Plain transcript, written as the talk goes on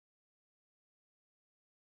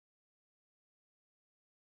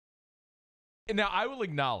now I will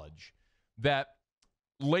acknowledge that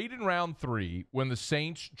late in round 3, when the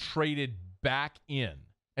Saints traded back in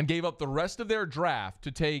and gave up the rest of their draft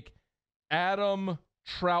to take Adam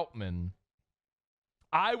Troutman,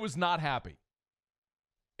 I was not happy.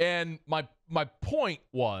 And my point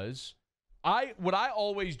was, what I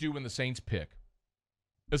always do when the Saints pick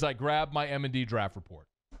is I grab my M&D draft report.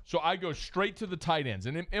 So I go straight to the tight ends.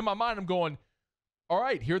 And in my mind, I'm going, all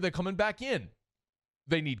right, here they're coming back in.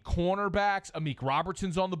 They need cornerbacks. Amik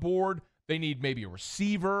Robertson's on the board. They need maybe a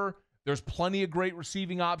receiver. There's plenty of great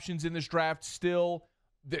receiving options in this draft still.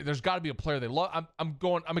 There's got to be a player they love.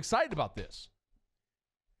 I'm excited about this.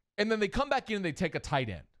 And then they come back in and they take a tight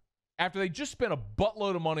end. After they just spent a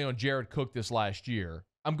buttload of money on Jared Cook this last year,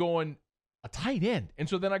 I'm going, a tight end. And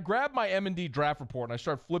so then I grab my M&D draft report and I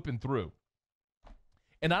start flipping through.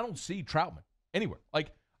 And I don't see Troutman anywhere.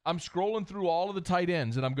 Like, I'm scrolling through all of the tight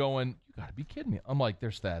ends and I'm going, you got to be kidding me. I'm like,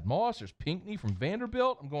 there's Thad Moss, there's Pinckney from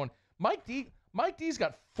Vanderbilt. I'm going, Mike D's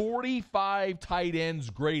got 45 tight ends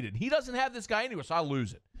graded. He doesn't have this guy anywhere, so I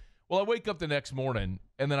lose it. Well, I wake up the next morning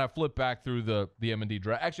and then I flip back through the M&D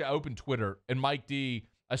draft. Actually, I opened Twitter and Mike D,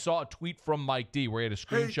 I saw a tweet from Mike D where he had a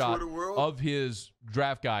screenshot of his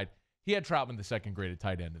draft guide. He had Troutman, the second graded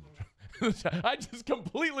tight end in the draft. I just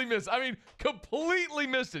completely missed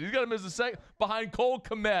it. He's got to miss the second behind Cole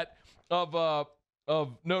Kmet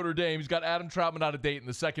of Notre Dame. He's got Adam Troutman out of date and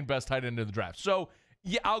the second best tight end in the draft. So,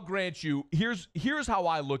 yeah, I'll grant you, here's how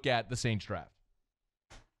I look at the Saints draft.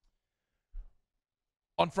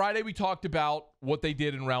 On Friday, we talked about what they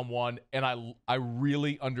did in round 1, and I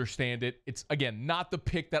really understand it. It's, again, not the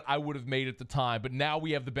pick that I would have made at the time, but now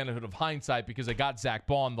we have the benefit of hindsight because they got Zach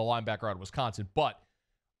Bond, the linebacker out of Wisconsin. But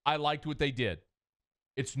I liked what they did.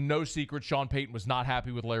 It's no secret Sean Payton was not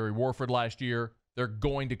happy with Larry Warford last year. They're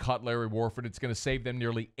going to cut Larry Warford. It's going to save them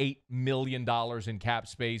nearly $8 million in cap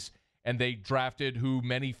space, and they drafted who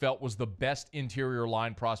many felt was the best interior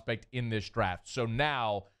line prospect in this draft. So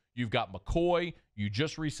now you've got McCoy. You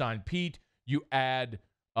just re-signed Pete. You add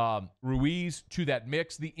Ruiz to that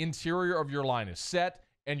mix. The interior of your line is set,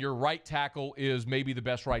 and your right tackle is maybe the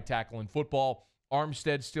best right tackle in football.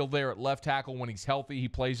 Armstead's still there at left tackle when he's healthy. He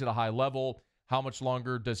plays at a high level. How much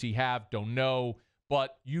longer does he have? Don't know.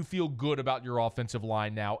 But you feel good about your offensive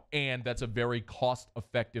line now, and that's a very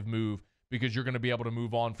cost-effective move because you're going to be able to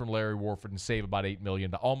move on from Larry Warford and save about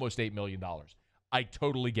almost $8 million. I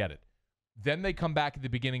totally get it. Then they come back at the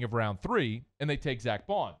beginning of round 3, and they take Zach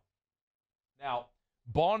Bond. Now,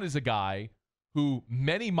 Bond is a guy who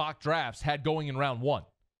many mock drafts had going in round 1.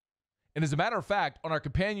 And as a matter of fact, on our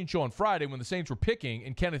companion show on Friday, when the Saints were picking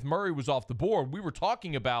and Kenneth Murray was off the board, we were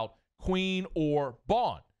talking about Queen or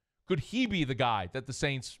Bond. Could he be the guy that the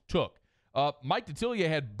Saints took? Mike Detillier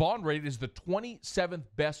had Bond rated as the 27th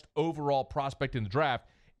best overall prospect in the draft,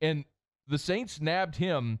 and the Saints nabbed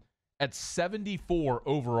him at 74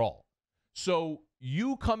 overall. So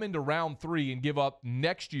you come into round 3 and give up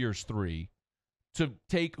next year's 3 to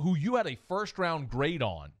take who you had a first-round grade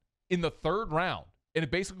on in the 3rd round, and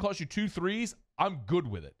it basically costs you 2 threes, I'm good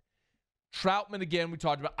with it. Troutman, again, we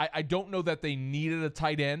talked about, I don't know that they needed a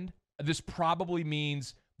tight end. This probably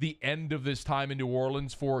means the end of this time in New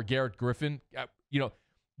Orleans for Garrett Griffin.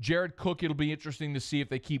 Jared Cook, it'll be interesting to see if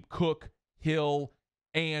they keep Cook, Hill,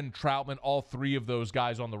 and Troutman, all 3 of those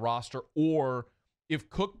guys on the roster, or if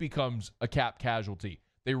Cook becomes a cap casualty.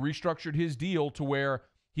 They restructured his deal to where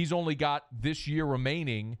he's only got this year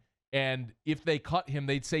remaining, and if they cut him,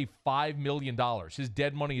 they'd save $5 million. His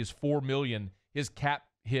dead money is $4 million. His cap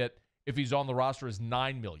hit, if he's on the roster, is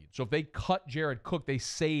 $9 million. So if they cut Jared Cook, they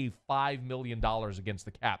save $5 million against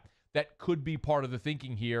the cap. That could be part of the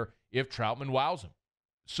thinking here if Troutman wows him.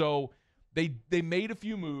 So they made a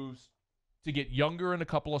few moves to get younger in a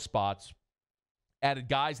couple of spots, added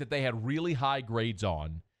guys that they had really high grades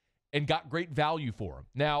on, and got great value for them.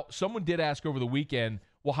 Now, someone did ask over the weekend,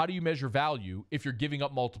 well, how do you measure value if you're giving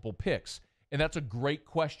up multiple picks? And that's a great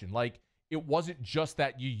question. Like, it wasn't just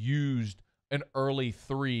that you used an early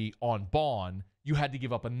 3 on Bond. You had to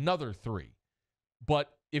give up another 3.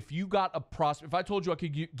 But if you got a prospect, if I told you I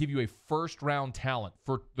could give you a first-round talent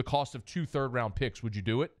for the cost of 2 third-round picks, would you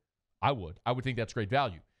do it? I would. I would think that's great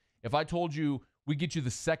value. If I told you we get you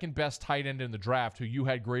the second-best tight end in the draft who you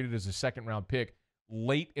had graded as a second-round pick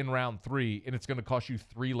late in round 3, and it's going to cost you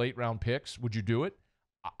 3 late-round picks, would you do it?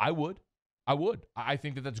 I would. I would. I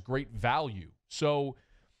think that that's great value. So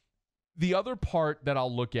the other part that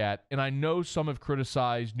I'll look at, and I know some have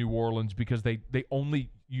criticized New Orleans because they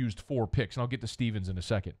only used 4 picks, and I'll get to Stevens in a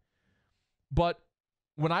second. But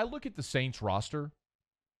when I look at the Saints roster,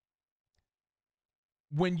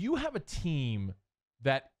 when you have a team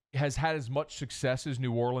that has had as much success as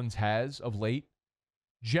New Orleans has of late,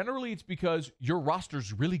 generally it's because your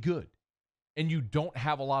roster's really good and you don't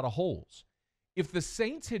have a lot of holes. If the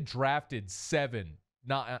Saints had drafted 7,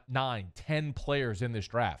 9, 10 players in this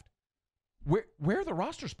draft, where are the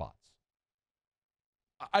roster spots?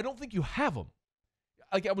 I don't think you have them.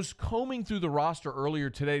 Like, I was combing through the roster earlier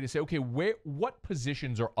today to say, okay, what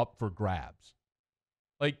positions are up for grabs?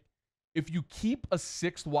 Like, if you keep a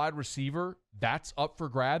 6th wide receiver, that's up for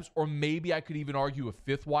grabs. Or maybe I could even argue a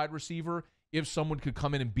 5th wide receiver if someone could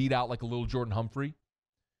come in and beat out like a little Jordan Humphrey.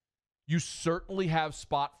 You certainly have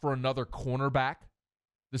spot for another cornerback.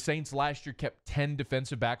 The Saints last year kept 10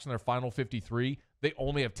 defensive backs in their final 53. They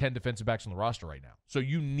only have 10 defensive backs on the roster right now. So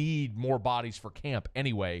you need more bodies for camp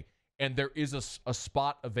anyway, and there is a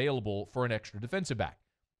spot available for an extra defensive back.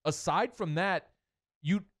 Aside from that,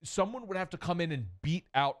 someone would have to come in and beat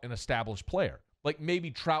out an established player. Like maybe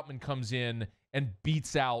Troutman comes in and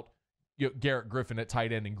beats out Garrett Griffin at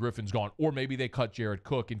tight end and Griffin's gone. Or maybe they cut Jared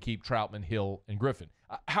Cook and keep Troutman, Hill, and Griffin.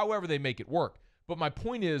 However they make it work. But my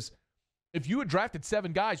point is, if you had drafted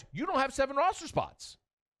 7 guys, you don't have 7 roster spots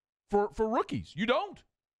for rookies. You don't.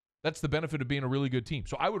 That's the benefit of being a really good team.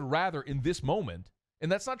 So I would rather in this moment,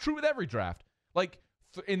 and that's not true with every draft, like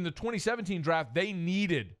in the 2017 draft, they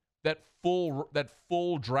needed that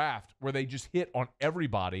full draft where they just hit on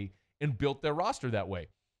everybody and built their roster that way.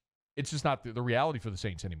 It's just not the reality for the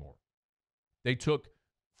Saints anymore. They took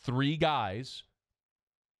 3 guys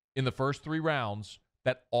in the first 3 rounds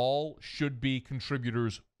that all should be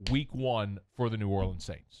contributors week 1 for the New Orleans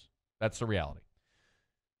Saints. That's the reality.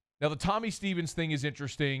 Now, the Tommy Stevens thing is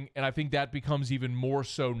interesting, and I think that becomes even more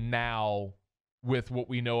so now with what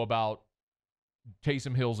we know about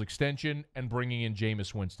Taysom Hill's extension and bringing in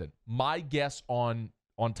Jameis Winston. My guess on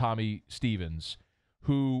Tommy Stevens,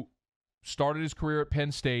 who started his career at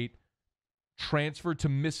Penn State, transferred to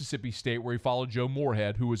Mississippi State where he followed Joe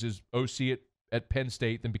Moorhead, who was his OC at Penn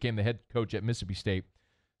State, then became the head coach at Mississippi State.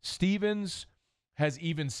 Stevens has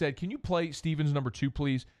even said, can you play Stevens number 2,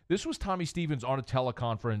 please? This was Tommy Stevens on a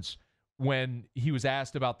teleconference when he was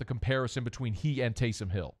asked about the comparison between he and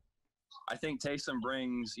Taysom Hill. I think Taysom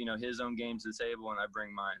brings, his own game to the table, and I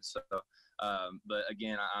bring mine. So, but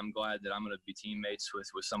again, I'm glad that I'm going to be teammates with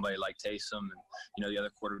somebody like Taysom and, the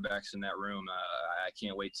other quarterbacks in that room. I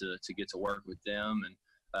can't wait to get to work with them.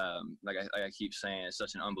 And like I keep saying, it's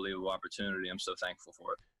such an unbelievable opportunity. I'm so thankful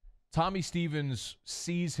for it. Tommy Stevens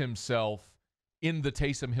sees himself in the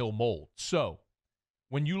Taysom Hill mold. So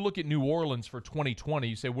when you look at New Orleans for 2020,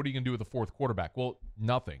 you say, what are you going to do with the 4th quarterback? Well,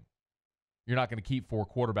 nothing. You're not going to keep 4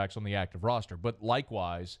 quarterbacks on the active roster. But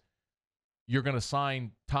likewise, you're going to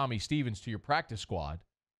sign Tommy Stevens to your practice squad,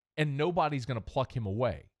 and nobody's going to pluck him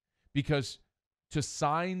away. Because to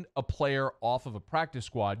sign a player off of a practice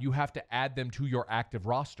squad, you have to add them to your active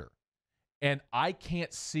roster. And I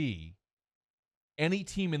can't see any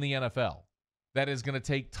team in the NFL that is going to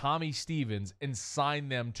take Tommy Stevens and sign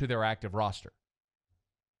them to their active roster.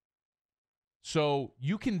 So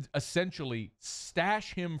you can essentially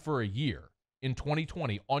stash him for a year in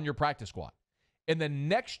 2020 on your practice squad. And then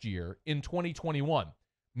next year in 2021,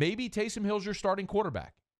 maybe Taysom Hill's your starting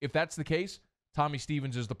quarterback. If that's the case, Tommy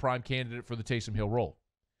Stevens is the prime candidate for the Taysom Hill role.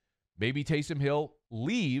 Maybe Taysom Hill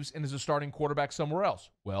leaves and is a starting quarterback somewhere else.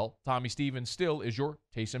 Well, Tommy Stevens still is your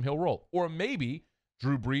Taysom Hill role. Or maybe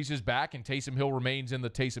Drew Brees is back and Taysom Hill remains in the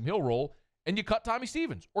Taysom Hill role and you cut Tommy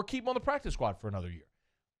Stevens or keep him on the practice squad for another year.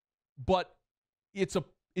 But it's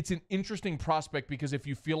an interesting prospect because if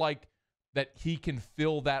you feel like that he can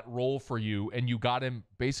fill that role for you and you got him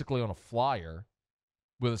basically on a flyer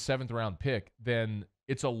with a 7th round pick, then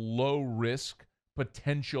it's a low risk,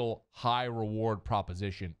 potential high reward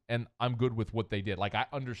proposition. And I'm good with what they did. Like, I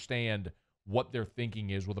understand what their thinking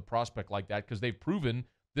is with a prospect like that because they've proven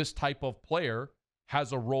this type of player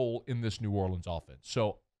has a role in this New Orleans offense.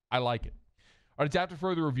 So I like it. All right, it's after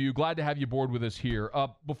further review. Glad to have you aboard with us here.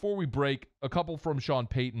 Before we break, a couple from Sean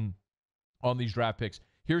Payton on these draft picks.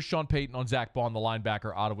 Here's Sean Payton on Zach Bond, the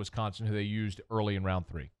linebacker out of Wisconsin, who they used early in round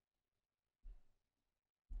 3.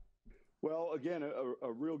 Well, again,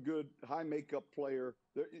 a real good high makeup player.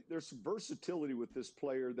 There's some versatility with this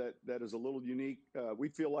player that is a little unique. We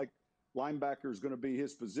feel like linebacker is going to be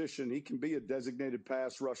his position. He can be a designated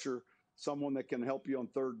pass rusher, someone that can help you on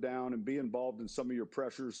 3rd down and be involved in some of your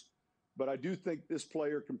pressures. But I do think this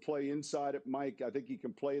player can play inside at Mike. I think he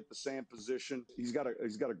can play at the Sam position. He's got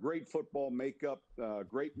a great football makeup,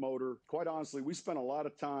 great motor. Quite honestly, we spent a lot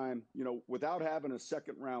of time, without having a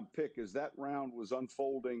 2nd round pick as that round was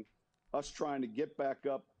unfolding. Us trying to get back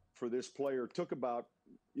up for this player took about,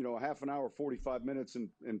 a half an hour, 45 minutes, and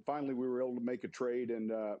finally we were able to make a trade,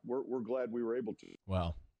 and we're glad we were able to.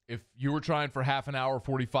 Wow. if you were trying for half an hour,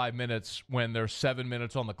 45 minutes, when there's 7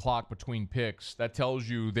 minutes on the clock between picks, that tells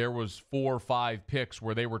you there was 4 or 5 picks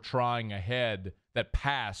where they were trying ahead that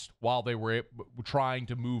passed while they were trying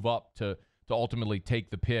to move up to ultimately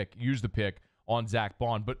take the pick, use the pick on Zach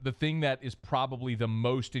Bond. But the thing that is probably the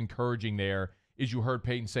most encouraging there is you heard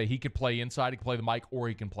Peyton say he could play inside, he could play the mic, or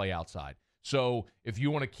he can play outside. So if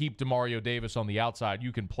you want to keep Demario Davis on the outside,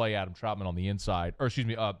 you can play Adam Troutman on the inside, or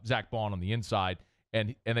Zach Bond on the inside,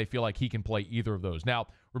 and they feel like he can play either of those. Now,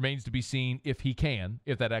 remains to be seen if he can,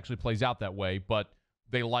 if that actually plays out that way, but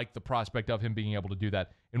they like the prospect of him being able to do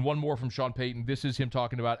that. And one more from Sean Payton. This is him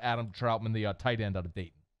talking about Adam Troutman, the tight end out of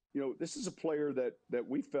Dayton. You know, this is a player that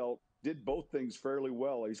we felt did both things fairly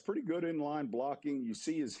well. He's pretty good in line blocking. You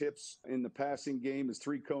see his hips in the passing game. His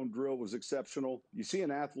 3-cone drill was exceptional. You see an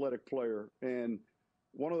athletic player. And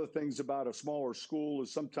one of the things about a smaller school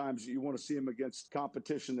is sometimes you want to see him against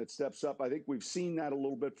competition that steps up. I think we've seen that a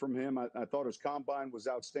little bit from him. I thought his combine was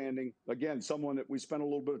outstanding. Again, someone that we spent a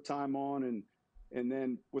little bit of time on. And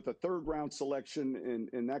then with a 3rd-round selection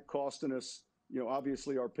and that costing us, you know,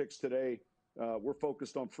 obviously our picks today, we're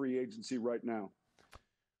focused on free agency right now.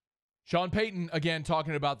 Sean Payton, again,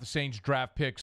 talking about the Saints draft picks